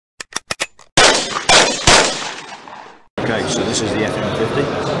Okay, so this is the FM50,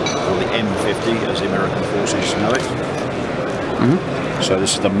 or the M50 as the American forces know it. So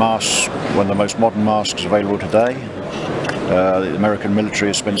this is the mask, one of the most modern masks available today. The American military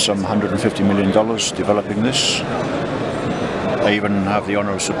has spent some $150 million developing this. They even have the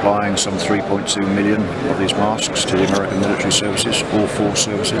honour of supplying some 3.2 million of these masks to the American military services, all 4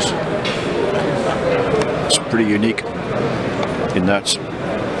 services. It's pretty unique in that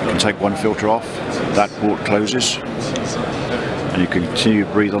you can take one filter off, that port closes, and you can continue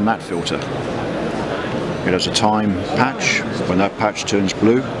to breathe on that filter. It has a time patch. When that patch turns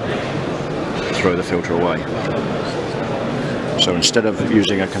blue, throw the filter away. So instead of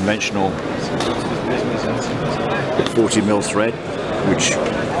using a conventional 40mm thread, which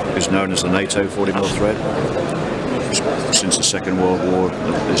is known as the NATO 40mm thread, since the Second World War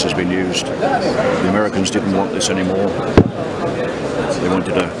this has been used. The Americans didn't want this anymore. They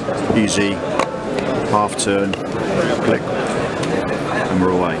wanted an easy half turn, click, and we're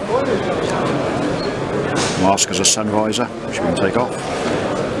away. The mask has a sun visor, which we can take off.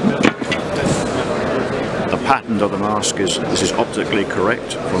 The pattern of the mask is, this is optically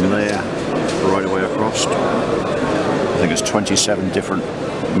correct from there right away across. I think it's 27 different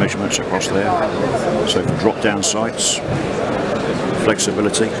measurements across there. So for drop down sights,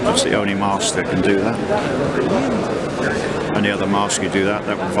 flexibility, it's the only mask that can do that. Any other mask you do that,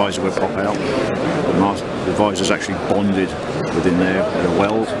 that visor will pop out. The visor is actually bonded within there with a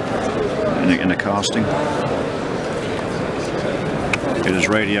weld in a casting. It is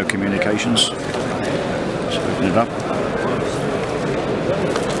radio communications. Let's open it up.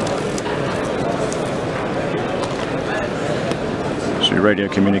 So radio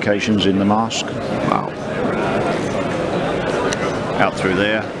communications in the mask. Wow. Out through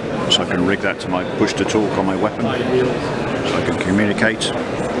there, so I can rig that to my push to talk on my weapon. So I can communicate.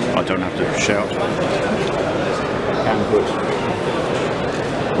 I don't have to shout. I can put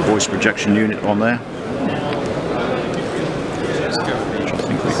the voice projection unit on there. Which I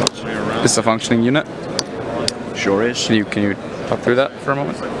think we got. This is a functioning unit? Sure is. Can you talk through that for a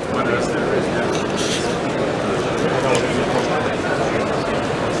moment?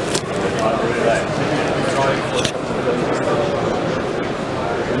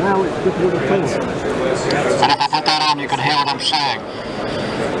 Now it's good with the phone. And if I put that on, you can hear what I'm saying.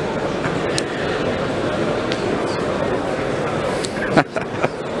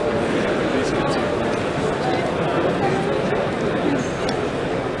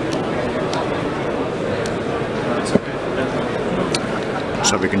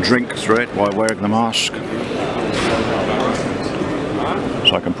 So we can drink through it while wearing the mask.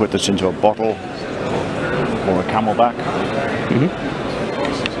 So I can put this into a bottle or a camelback.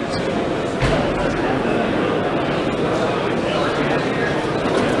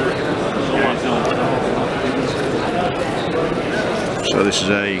 So this is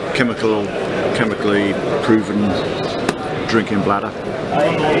a chemically proven drinking bladder.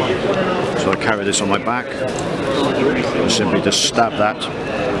 So I carry this on my back. I simply just stab that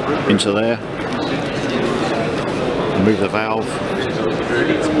into there, move the valve,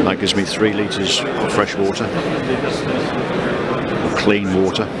 and that gives me 3 litres of fresh water, or clean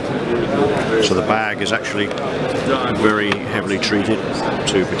water. So the bag is actually very heavily treated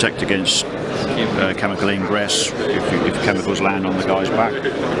to protect against chemical ingress if chemicals land on the guy's back.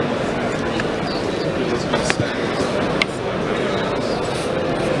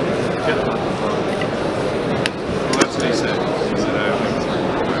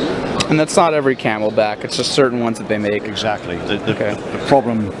 And that's not every camelback, it's just certain ones that they make. Exactly. The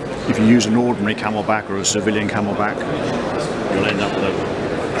problem, if you use an ordinary camelback or a civilian camelback, you'll end up with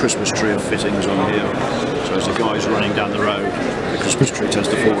a Christmas tree of fittings on here. So as the guy's running down the road, the Christmas tree tends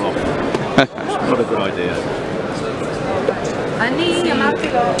to fall off. It's not a good idea.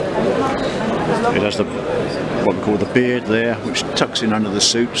 It has what we call the beard there, which tucks in under the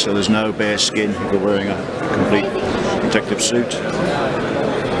suit, so there's no bare skin if you're wearing a complete protective suit.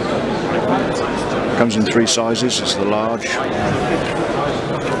 Comes in 3 sizes. It's the large.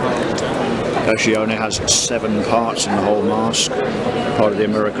 Actually only has 7 parts in the whole mask. Part of the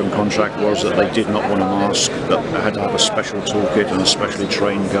American contract was that they did not want a mask, but they had to have a special toolkit and a specially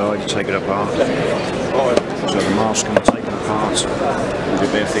trained guy to take it apart. So the mask can be taken apart with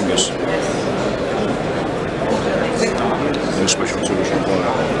your bare fingers. No special tools required.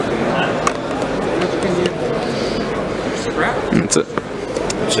 That's it.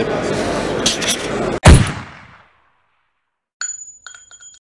 That's it.